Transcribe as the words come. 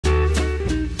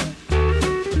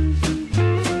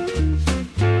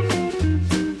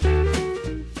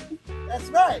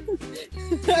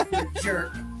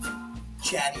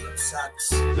chatty, it sucks.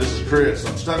 This is Chris.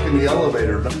 I'm stuck in the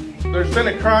elevator. There's been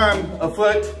a crime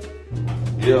afoot.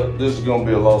 Yep, this is gonna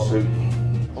be a lawsuit.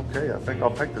 Okay, I think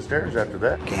I'll take the stairs after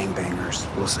that. Gangbangers,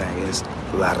 we'll say, is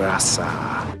La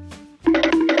Raza.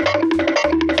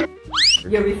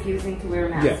 You're refusing to wear a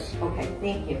mask? Yes. Okay,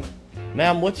 thank you.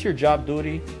 Ma'am, what's your job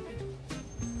duty?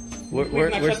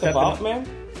 We're stepping up, man.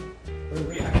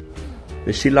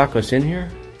 Did she lock us in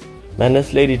here? Man,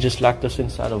 this lady just locked us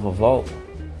inside of a vault.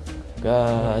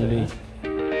 Golly.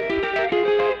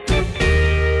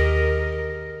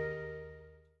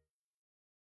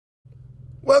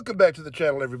 Welcome back to the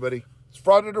channel, everybody. It's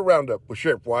Frauditor Roundup with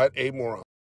Sheriff Wyatt, a moron.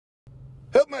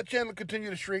 Help my channel continue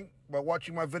to shrink by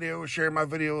watching my videos, sharing my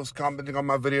videos, commenting on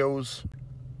my videos.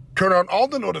 Turn on all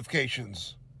the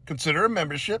notifications. Consider a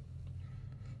membership.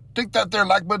 Click that there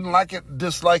like button, like it,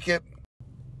 dislike it.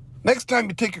 Next time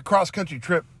you take a cross-country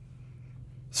trip,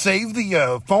 save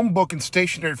the phone book and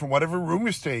stationery from whatever room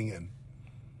you're staying in.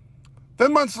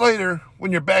 Then months later,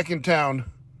 when you're back in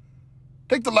town,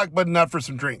 take the like button out for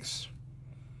some drinks.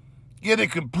 Get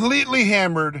it completely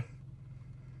hammered,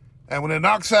 and when it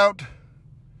knocks out,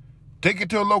 take it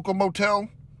to a local motel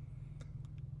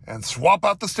and swap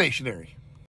out the stationery.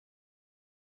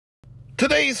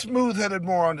 Today's smooth-headed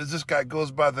moron is this guy goes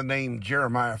by the name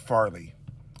Jeremiah Farley.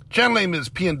 Channel name is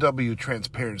PNW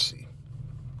Transparency.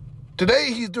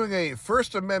 Today he's doing a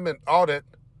First Amendment audit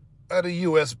at a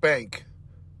U.S. bank.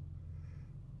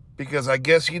 Because I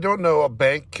guess you don't know, a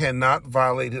bank cannot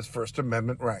violate his First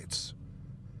Amendment rights.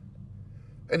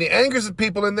 And he angers the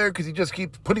people in there because he just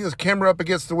keeps putting his camera up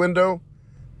against the window.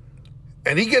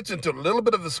 And he gets into a little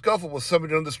bit of a scuffle with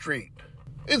somebody on the street.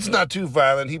 It's not too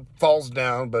violent. He falls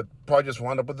down, but probably just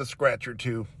wound up with a scratch or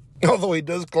two. Although he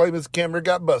does claim his camera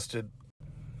got busted.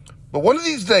 But one of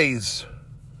these days,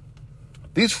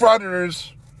 these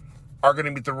frauditors are going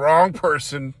to meet the wrong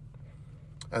person,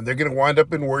 and they're going to wind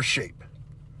up in worse shape.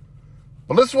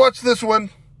 But let's watch this one,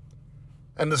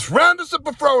 and let's round us up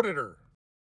a frauditor.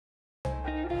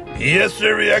 Yes,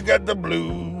 sir, I got the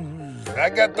blues. I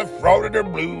got the frauditor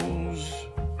blues.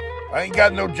 I ain't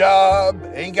got no job,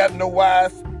 ain't got no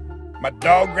wife. My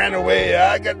dog ran away,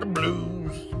 I got the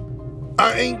blues.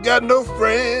 I ain't got no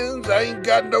friends, I ain't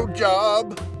got no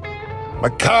job. My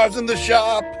car's in the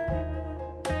shop,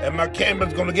 and my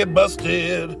camera's gonna get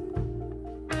busted.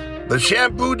 The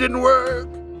shampoo didn't work,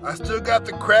 I still got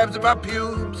the crabs in my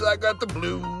pubes. I got the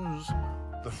blues,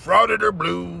 the frauditor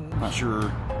blues. Not sure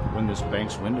when this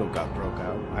bank's window got broke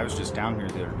out. I was just down here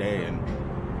the other day, and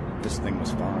this thing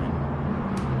was fine.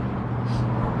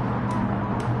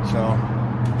 So,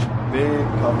 big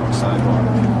public sidewalk.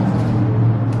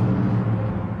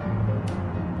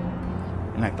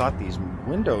 And I thought these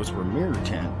windows were mirror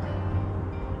tint,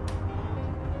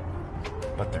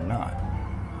 but they're not.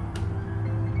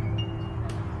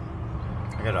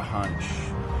 I got a hunch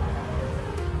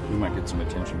we might get some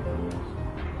attention from this.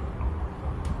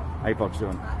 How you folks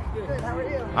doing? Good, how are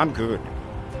you? I'm good.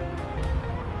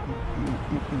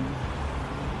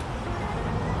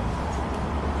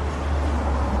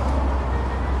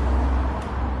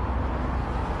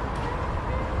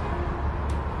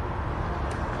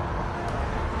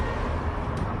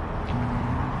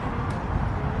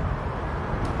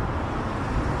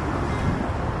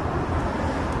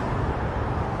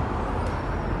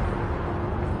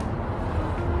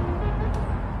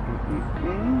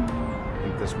 I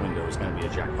think this window is going to be a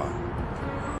jackpot.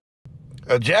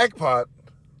 A jackpot?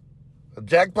 A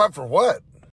jackpot for what?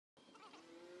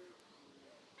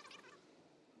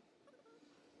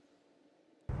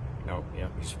 Nope, yeah,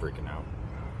 he's freaking out.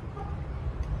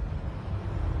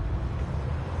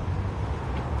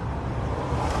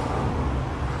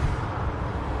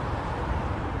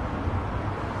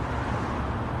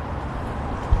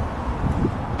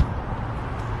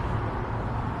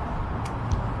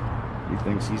 He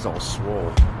thinks he's all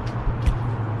swole.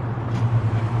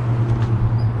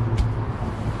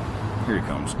 Here he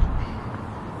comes.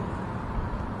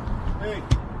 Hey,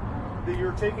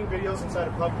 you're taking videos inside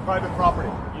of private property.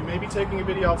 You may be taking a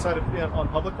video outside of on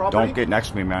public property. Don't get next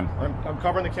to me, man. I'm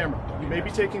covering the camera. You may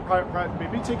be taking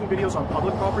videos on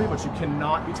public property, but you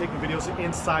cannot be taking videos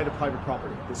inside of private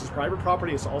property. This is private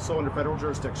property. It's also under federal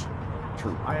jurisdiction.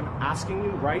 True. I am asking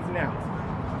you right now,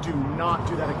 do not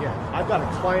do that again. I've got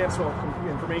a client's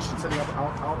information sitting up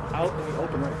out in the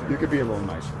open right there. You could be a little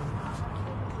nicer.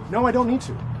 No, I don't need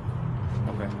to.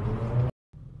 Okay.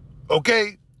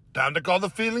 Okay, time to call the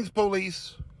feelings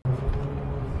police.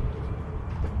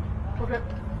 Okay.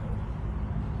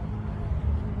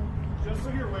 Just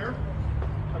so you're aware,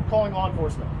 I'm calling law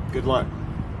enforcement. Good luck.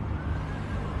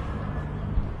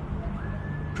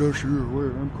 Just so you're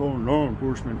aware, I'm calling law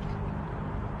enforcement.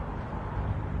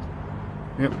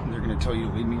 Yep, they're gonna tell you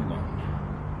to leave me alone.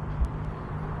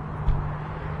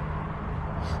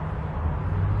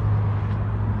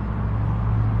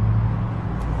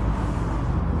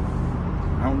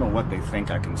 I don't know what they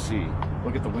think I can see.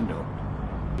 Look at the window.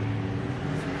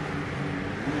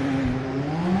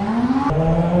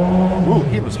 Ooh,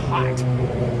 he was hot.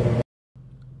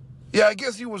 Yeah, I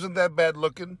guess he wasn't that bad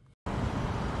looking.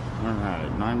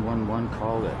 Alright, 911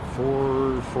 call at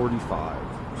 4:45.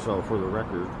 So for the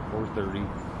record, 4:30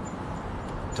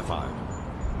 to 5.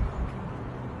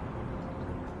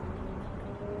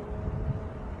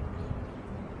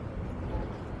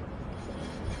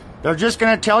 They're just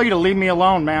gonna tell you to leave me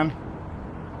alone, man.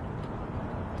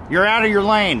 You're out of your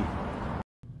lane.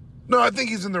 No, I think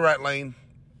he's in the right lane.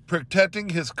 Protecting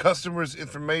his customers'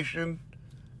 information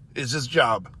is his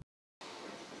job.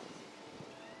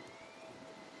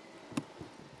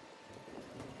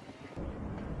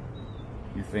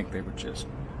 You think they would just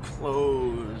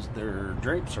close their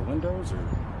drapes or windows, or?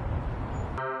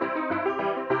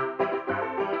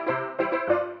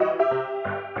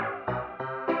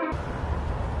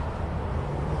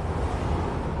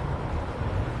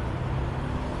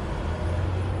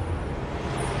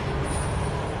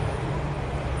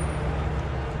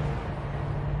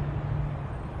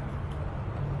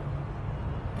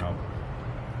 No.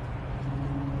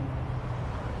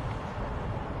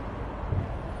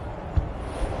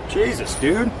 Jesus,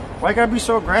 dude. Why you gotta be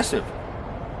so aggressive?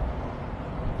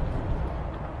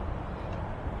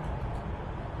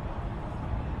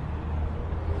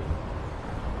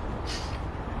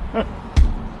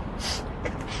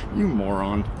 You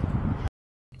moron.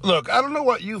 Look, I don't know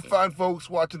what you fine folks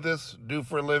watching this do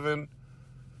for a living,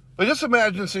 but just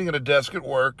imagine sitting at a desk at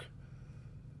work,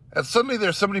 and suddenly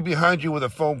there's somebody behind you with a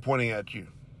phone pointing at you.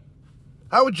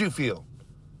 How would you feel?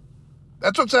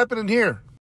 That's what's happening here.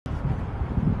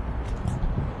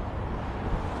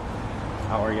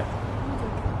 How are you?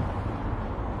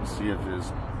 See if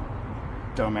his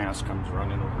dumbass comes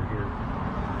running over here.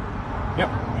 Yep.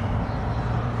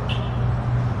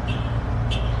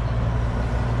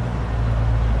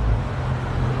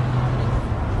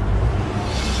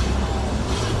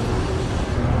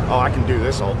 Oh, I can do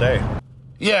this all day.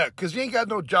 Yeah, because you ain't got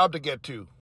no job to get to.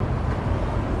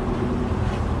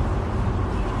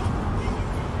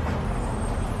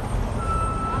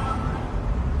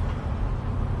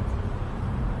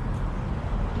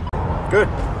 Good.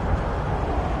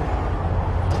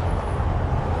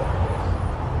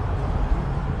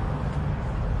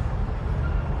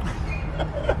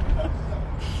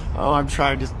 Oh, I'm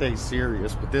trying to stay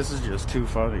serious, but this is just too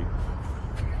funny.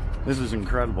 This is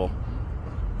incredible.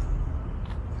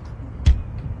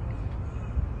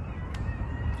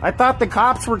 I thought the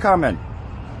cops were coming.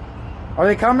 Are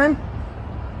they coming?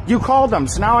 You called them,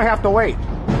 so now I have to wait.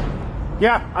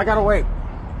 Yeah, I gotta wait.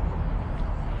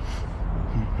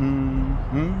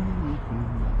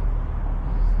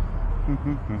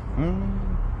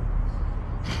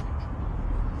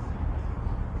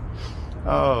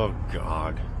 Oh,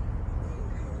 God.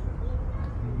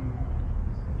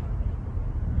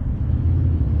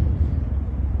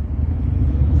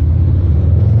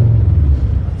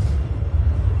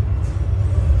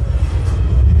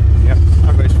 Yep,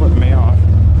 everybody's flipping me off.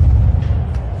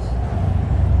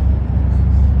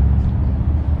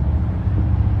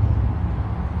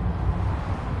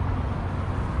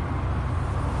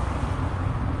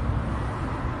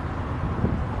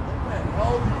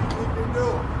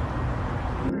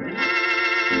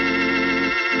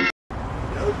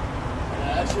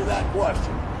 Answer that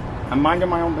question. I'm minding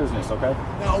my own business, okay?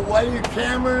 Now, why are you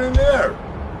camera in there?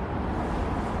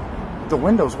 The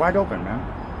window's wide open, man.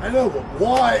 I know, but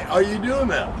why are you doing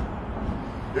that?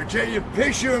 You're taking a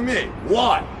picture of me.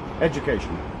 Why?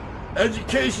 Education.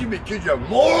 Education because you're a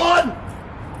moron?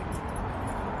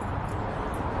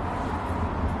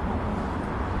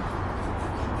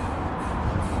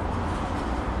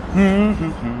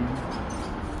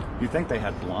 You think they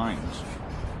had blinds?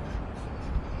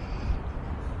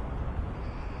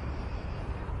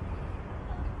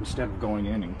 Instead of going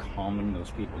in and calming those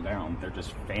people down, they're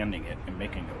just fanning it and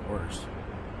making it worse.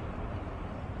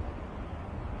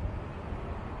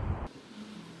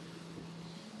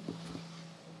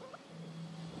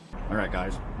 Alright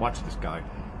guys, watch this guy.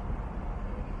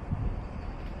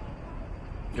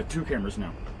 Got 2 cameras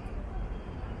now.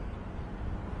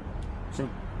 See?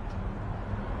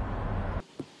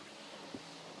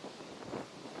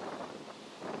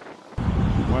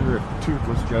 Wonder if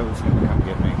Toothless Joe's gonna come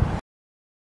get me.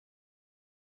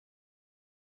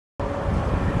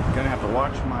 Gonna have to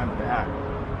watch my back.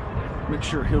 Make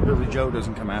sure Hillbilly Joe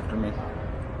doesn't come after me.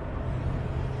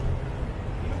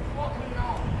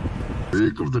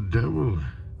 Think of the devil,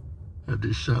 and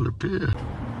it shall appear.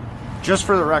 Just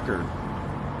for the record,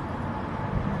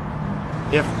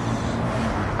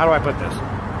 how do I put this?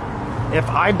 If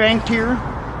I banked here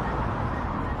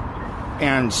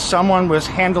and someone was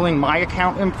handling my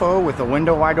account info with the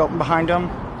window wide open behind them,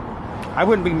 I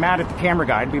wouldn't be mad at the camera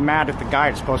guy. I'd be mad at the guy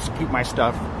that's supposed to keep my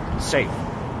stuff safe.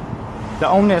 The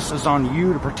onus is on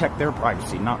you to protect their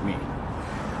privacy, not me.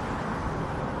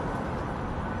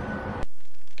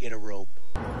 Get a rope.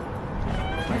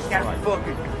 Get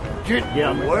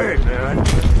away, man.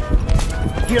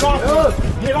 Get off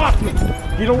me! Get off me!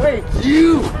 Get away!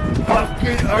 You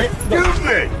fucking are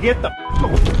stupid. Get the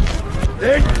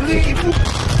Then leave.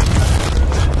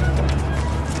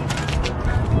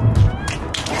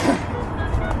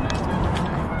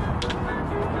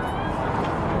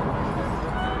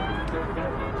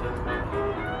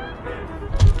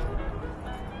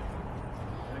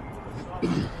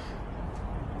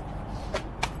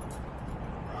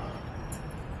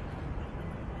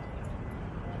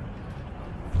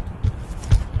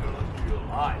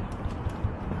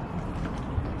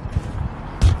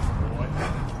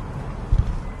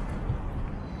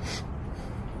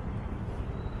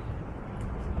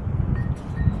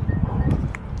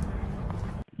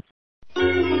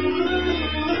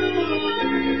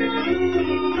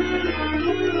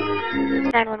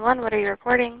 What are you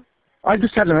reporting? I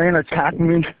just had a man attack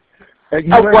me at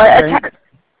Oh, U.S. what? Bank.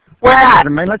 Where I at? had a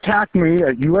man attack me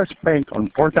at U.S. Bank on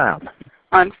 4th Ave.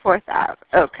 On 4th Ave.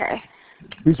 Okay.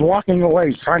 He's walking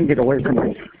away. He's trying to get away from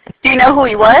me. Do you know who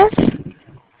he was?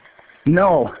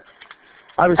 No.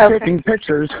 I was Okay. taking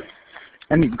pictures,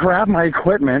 and he grabbed my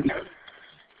equipment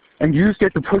and used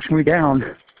it to push me down,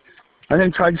 and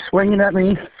then tried swinging at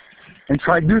me and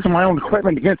tried using my own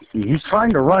equipment against me. He's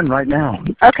trying to run right now.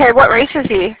 Okay, what race is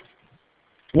he?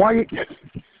 White,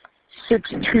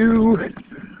 6'2",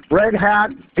 red hat.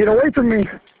 Get away from me.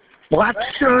 Black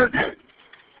shirt.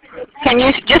 Can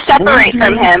you just separate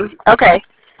from him? Okay.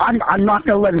 I'm not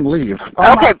going to let him leave.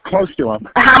 I'm Okay. not close to him.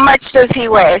 How much does he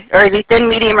weigh? Or is he thin,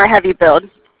 medium, or heavy build?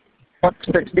 What,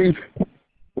 60?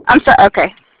 I'm sorry,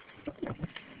 okay.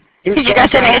 He's Did you guys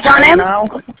going an age down on him?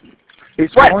 Now.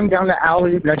 He's What? going down the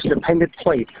alley next to Painted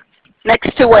Plate.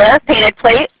 Next to where? Painted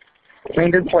plate?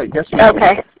 Painted Plate, yes, ma'am.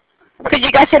 Okay. Could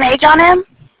you guess an age on him?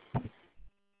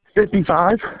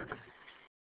 55.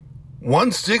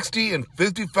 160 and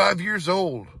 55 years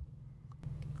old.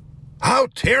 How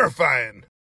terrifying.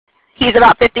 He's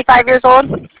about 55 years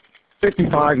old?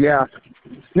 55, yeah.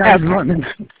 Now he's Okay. running.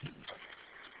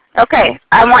 Okay.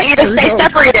 I want you to Here he stay goes.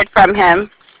 separated from him.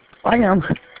 I am.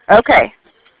 Okay.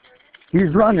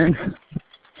 He's running.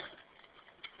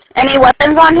 Any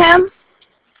weapons on him?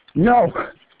 No.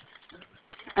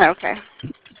 Okay.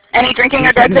 Any drinking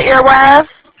or drugs that you're aware of?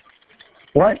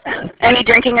 What? Any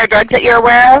drinking or drugs that you're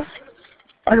aware of?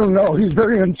 I don't know. He's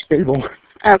very unstable.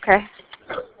 Okay.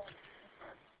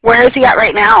 Where is he at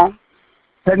right now?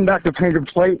 Heading back to Painted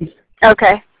Plate.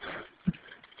 Okay.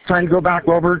 Trying to go back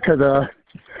over to the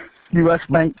U.S.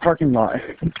 Bank parking lot.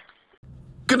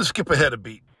 Gonna skip ahead a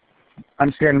beat.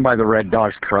 I'm standing by the red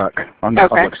Dodge truck on the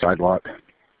Okay. public sidewalk.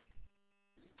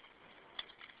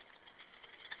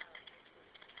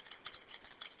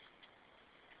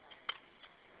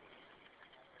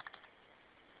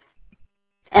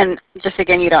 And just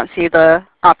again, you don't see the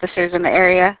officers in the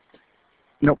area?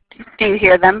 Nope. Do you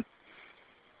hear them?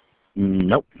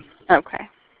 Nope. Okay.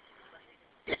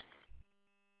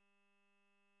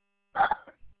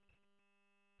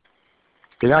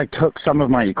 The guy took some of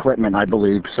my equipment, I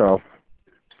believe, so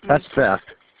that's theft.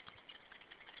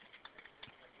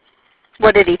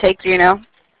 What did he take, do you know?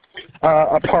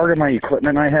 A part of my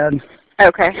equipment I had.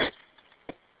 Okay.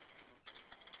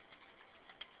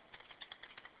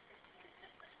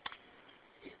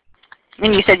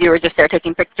 And you said you were just there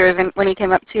taking pictures when he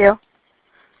came up to you?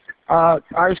 I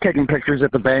was taking pictures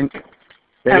at the bank.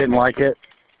 They Okay. didn't like it.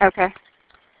 Okay.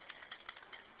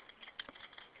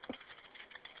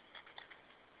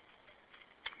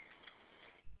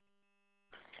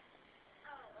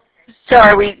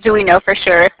 So do we know for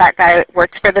sure if that guy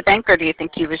works for the bank, or do you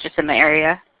think he was just in the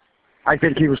area? I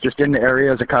think he was just in the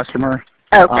area as a customer.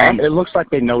 Okay. It looks like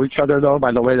they know each other, though,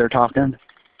 by the way they're talking.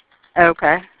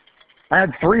 Okay. I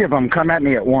had 3 of them come at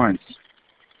me at once.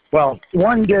 Well,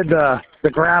 one did the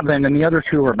grabbing, and the other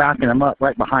 2 were backing him up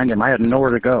right behind him. I had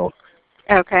nowhere to go.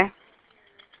 Okay.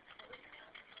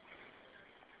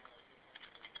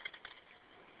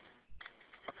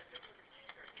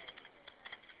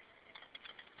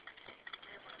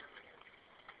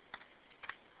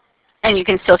 And you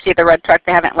can still see the red truck.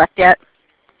 They haven't left yet?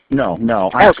 No.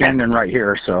 I'm Okay. standing right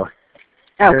here, so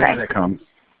Okay. here they come.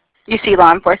 You see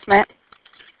law enforcement?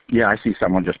 Yeah, I see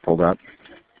someone just pulled up.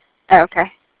 Okay.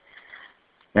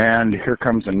 And here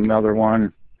comes another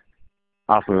one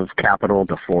off of Capitol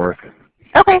to 4th.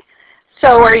 Okay.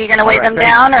 So are you going to wave them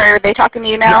down, or are they talking to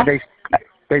you now? Yeah,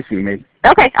 they see me.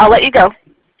 Okay, I'll let you go.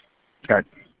 Okay.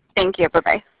 Thank you.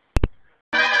 Bye-bye.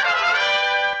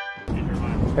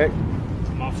 Hey.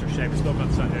 I'm Officer Shea. We spoke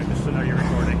on Sunday, just so know you're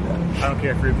recording. I don't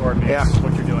care if you record me. Yeah.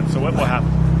 What you're doing. So what will happen?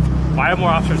 If I have more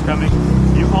officers coming,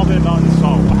 you called me about an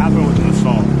assault. What happened with an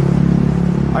assault?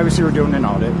 Obviously, we're doing an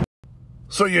audit.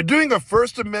 So you're doing a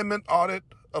First Amendment audit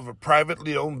of a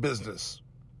privately owned business.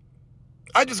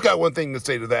 I just got one thing to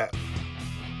say to that.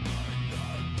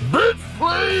 Bitch,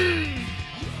 please!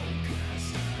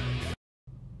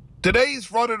 Today's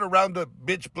Frauditor Roundup,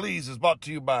 Bitch Please, is brought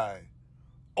to you by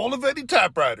Olivetti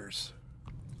Typewriters.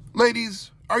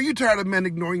 Ladies, are you tired of men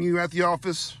ignoring you at the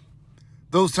office?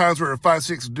 Those times where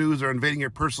 5'6" dudes are invading your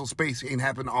personal space ain't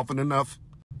happen often enough?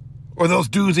 Or those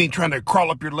dudes ain't trying to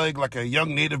crawl up your leg like a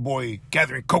young native boy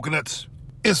gathering coconuts?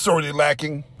 Is sorely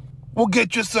lacking. Well,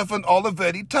 get yourself an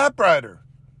Olivetti typewriter.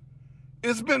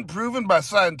 It's been proven by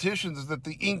scientists that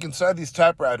the ink inside these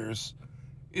typewriters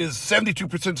is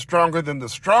 72% stronger than the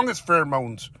strongest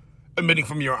pheromones emitting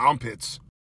from your armpits.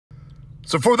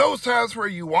 So for those times where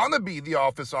you want to be the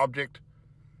office object,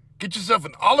 get yourself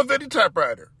an Olivetti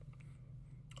typewriter.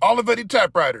 Olivetti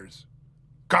typewriters.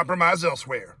 Compromise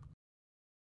elsewhere.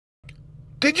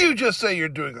 Did you just say you're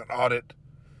doing an audit?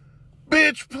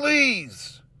 Bitch,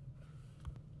 please.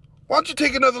 Why don't you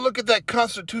take another look at that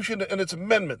Constitution and its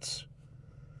amendments?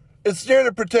 It's there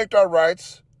to protect our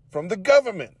rights from the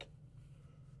government.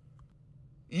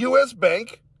 U.S.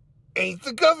 Bank ain't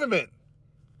the government.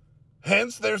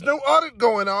 Hence, there's no audit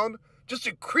going on, just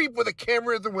a creep with a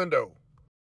camera at the window.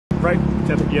 Right.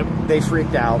 Yep. They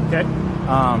freaked out. Okay.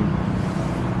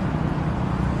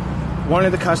 One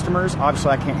of the customers,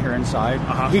 obviously I can't hear inside,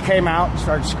 he came out,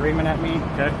 started screaming at me,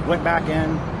 went back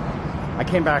in. I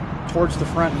came back towards the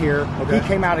front here. He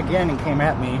came out again and came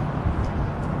at me.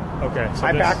 Okay. So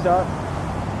I backed up.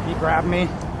 He grabbed me,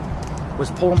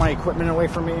 was pulling my equipment away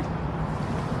from me,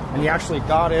 and he actually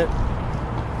got it.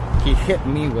 He hit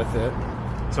me with it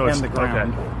in the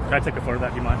ground. Okay. Can I take a photo of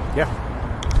that, do you mind? Yeah.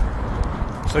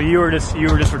 So you were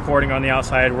just recording on the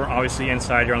outside. We're obviously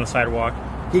inside. You're on the sidewalk.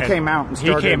 He came out and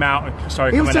started. He came out and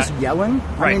started. He was just yelling.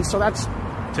 Right. I mean, so that's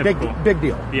typical. Big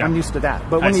deal. Yeah. I'm used to that.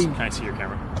 But Can I see your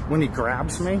camera? When he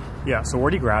grabs me. Yeah. So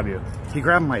where'd he grab you? He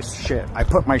grabbed my shit. I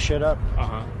put my shit up.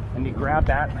 And he grabbed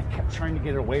that, and I kept trying to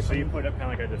get it away from me. So you put up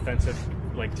kind of like a defensive,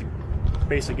 like to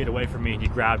basically get away from me, and he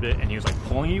grabbed it, and he was like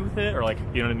pulling you with it, or like,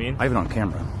 you know what I mean? I have it on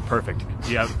camera. Perfect.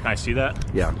 Yeah. Can I see that?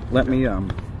 Yeah. Let me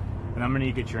And I'm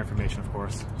gonna get your information, of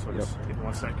course. So just give me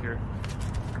one sec here.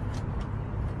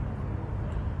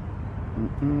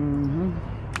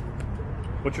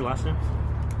 What's your last name?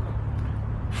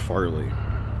 Farley.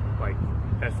 Like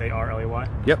Farley?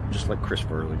 Yep, just like Chris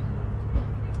Farley.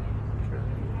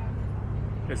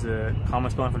 Is it common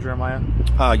spelling for Jeremiah?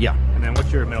 Yeah. And then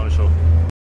what's your middle initial?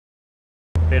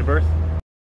 Date of birth?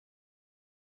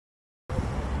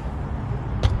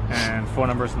 And phone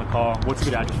numbers in the call. What's a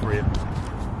good address for you?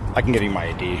 I can give you my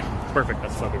ID. Perfect.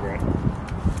 That's totally great.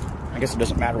 I guess it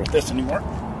doesn't matter with this anymore.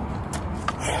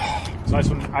 So I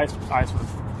just want to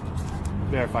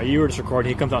verify. You were just recording.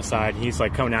 He comes outside. He's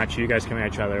like coming at you. You guys coming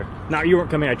at each other. Now you weren't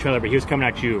coming at each other, but he was coming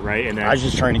at you, right? And then I was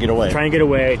just trying to get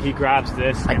away. He grabs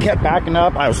this. I kept backing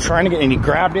up. I was trying to get, and he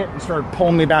grabbed it and started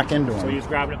pulling me back into him. So he was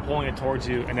grabbing it, pulling it towards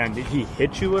you, and then did he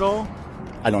hit you at all?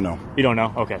 I don't know. You don't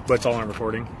know? Okay. But it's all on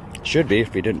recording? Should be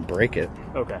if he didn't break it.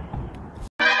 Okay.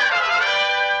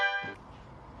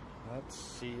 Let's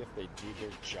see if they do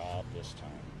their job this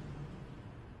time.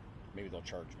 Maybe they'll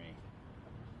charge me.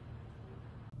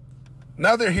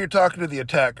 Now they're here talking to the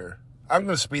attacker. I'm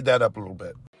going to speed that up a little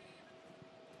bit.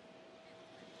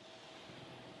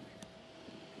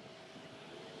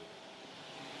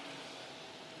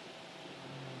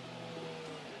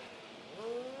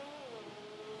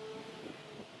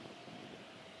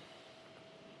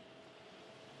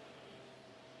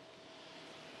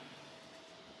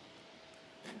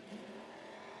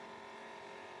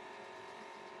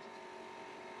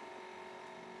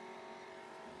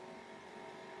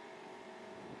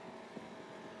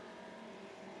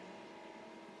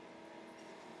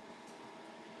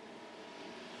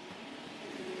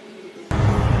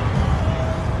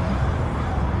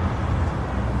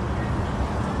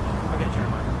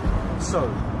 So,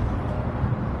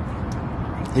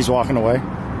 he's walking away?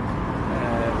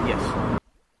 Yes.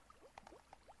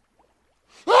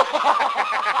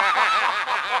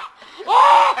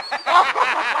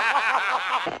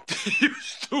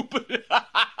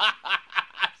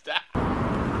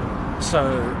 So,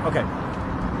 Okay.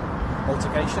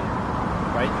 Altercation,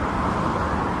 right?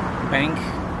 Bank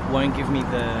won't give me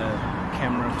the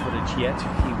camera footage yet.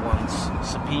 He wants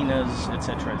subpoenas,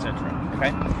 etc., etc.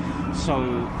 Okay?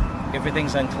 So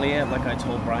everything's unclear. Like I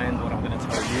told Brian, what I'm going to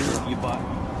tell you,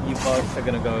 you both are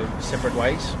going to go separate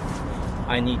ways.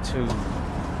 I need to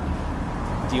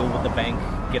deal with the bank,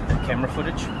 get the camera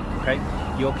footage. Okay?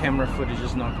 Your camera footage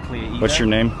is not clear either. What's your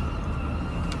name?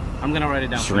 I'm going to write it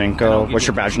down for you. Shrinko. What's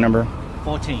your badge number?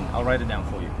 14. I'll write it down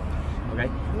for you.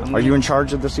 Okay? Are you in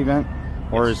charge of this event?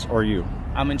 Or you?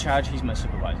 I'm in charge. He's my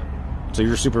supervisor. So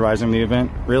you're supervising the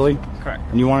event? Really? Correct.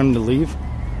 And you want him to leave?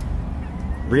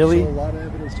 Really? So a lot of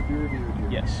evidence to be reviewed here.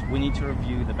 Yes. We need to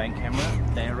review the bank camera.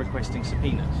 They are requesting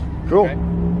subpoenas. Cool. Okay?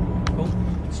 Cool.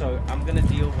 So I'm going to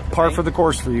deal with the Par bank. for the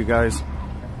course for you guys.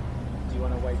 Do you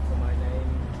want to wait for my name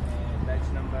and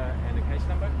badge number and a case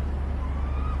number?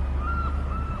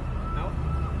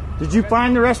 No? Did you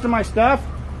find the rest of my stuff?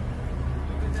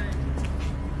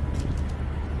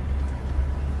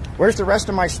 Where's the rest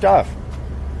of my stuff?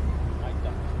 I don't.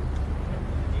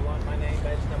 Do you want my name,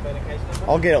 badge number, and a case number?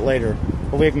 I'll get it later.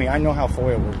 Believe me, I know how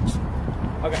FOIA works.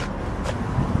 Okay.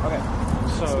 Okay.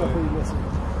 So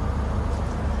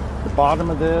The bottom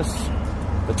of this,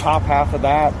 the top half of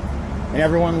that, and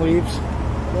everyone leaves.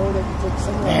 Know that you took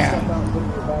some of that stuff out and put it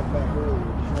in your backpack earlier.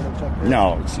 Did you want to check that?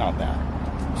 No, it's not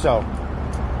that. So,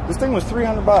 this thing was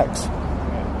 $300.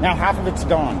 Now half of it's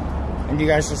gone. And you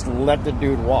guys just let the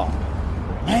dude walk.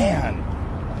 Man,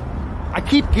 I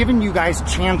keep giving you guys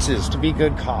chances to be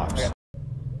good cops.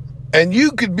 And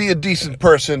you could be a decent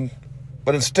person,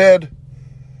 but instead,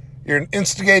 you're an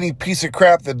instigating piece of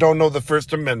crap that don't know the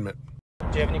First Amendment.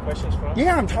 do you have any questions for us?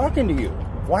 Yeah, I'm talking to you.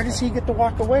 Why does he get to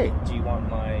walk away? Do you want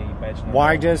my badge number?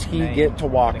 Why does he get to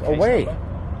walk away?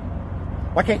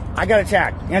 Okay, I got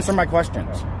attacked. Answer my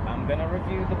questions. I'm going to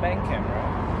review the bank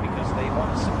camera because they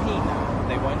want a subpoena.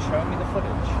 They won't show me the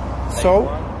footage. They So?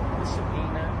 want the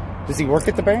subpoena. Does he work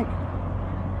at the bank?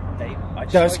 I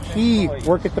Does spoke to he employees.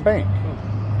 work at the bank?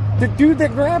 The dude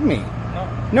that grabbed me.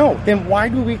 No. No, then why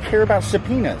do we care about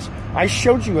subpoenas? I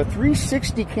showed you a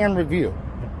 360 camera view.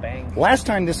 The bank. Last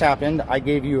time this happened, I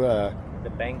gave you The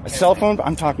bank a cell phone.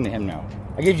 I'm talking to him now.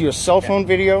 I gave you a cell phone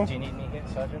video. Do you need me here,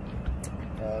 Sergeant?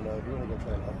 No, if you want to go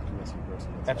try and help the missing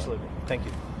person. Absolutely. Thank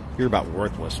you. You're about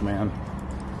worthless, man.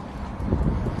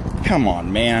 Come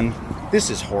on, man. This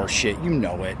is horseshit. You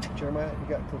know it. Jeremiah,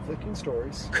 you got conflicting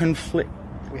stories. Conflict.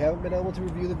 We haven't been able to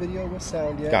review the video with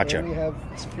sound yet. Gotcha. And we have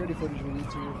security footage we need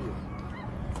to review.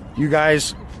 You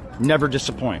guys never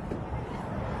disappoint.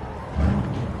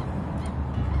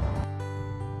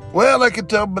 Well, I can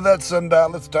tell by that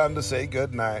sundial it's time to say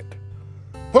goodnight.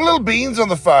 Put a little beans on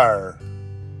the fire.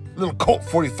 A little Colt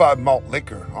 45 malt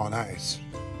liquor on ice.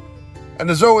 And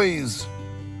as always,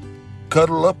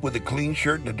 cuddle up with a clean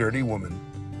shirt and a dirty woman.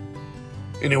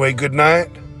 Anyway, good night.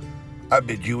 I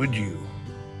bid you adieu.